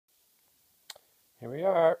Here we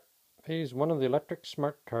are, phase one of the electric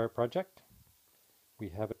smart car project. We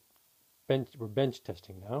have it we're bench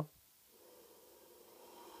testing now.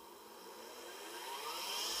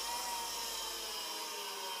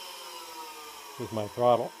 With my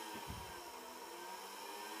throttle.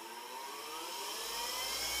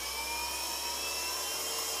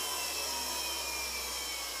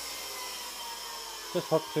 Just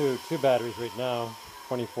hooked to two batteries right now,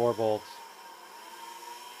 24 volts.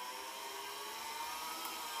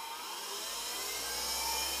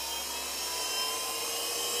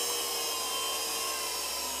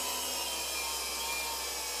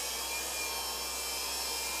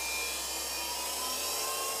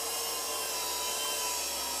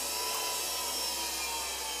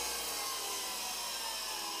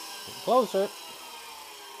 Getting closer.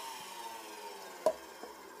 So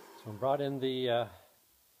I brought in the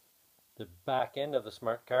back end of the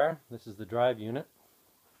smart car. This is the drive unit.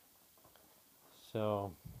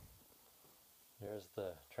 So there's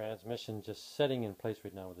the transmission just setting in place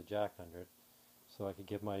right now with the jack under it, so I could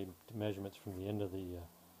get my measurements from the end of the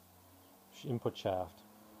input shaft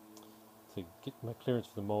to get my clearance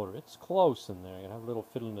for the motor. It's close in there. I have a little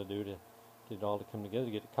fiddling to do to get it all to come together,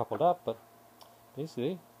 to get it coupled up, but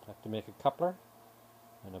basically I have to make a coupler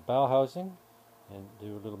and a bow housing and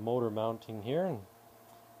do a little motor mounting here,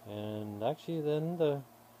 and actually then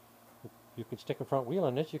you could stick a front wheel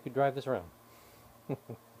on it, you could drive this around.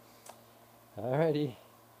 Alrighty,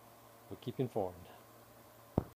 we'll keep you informed.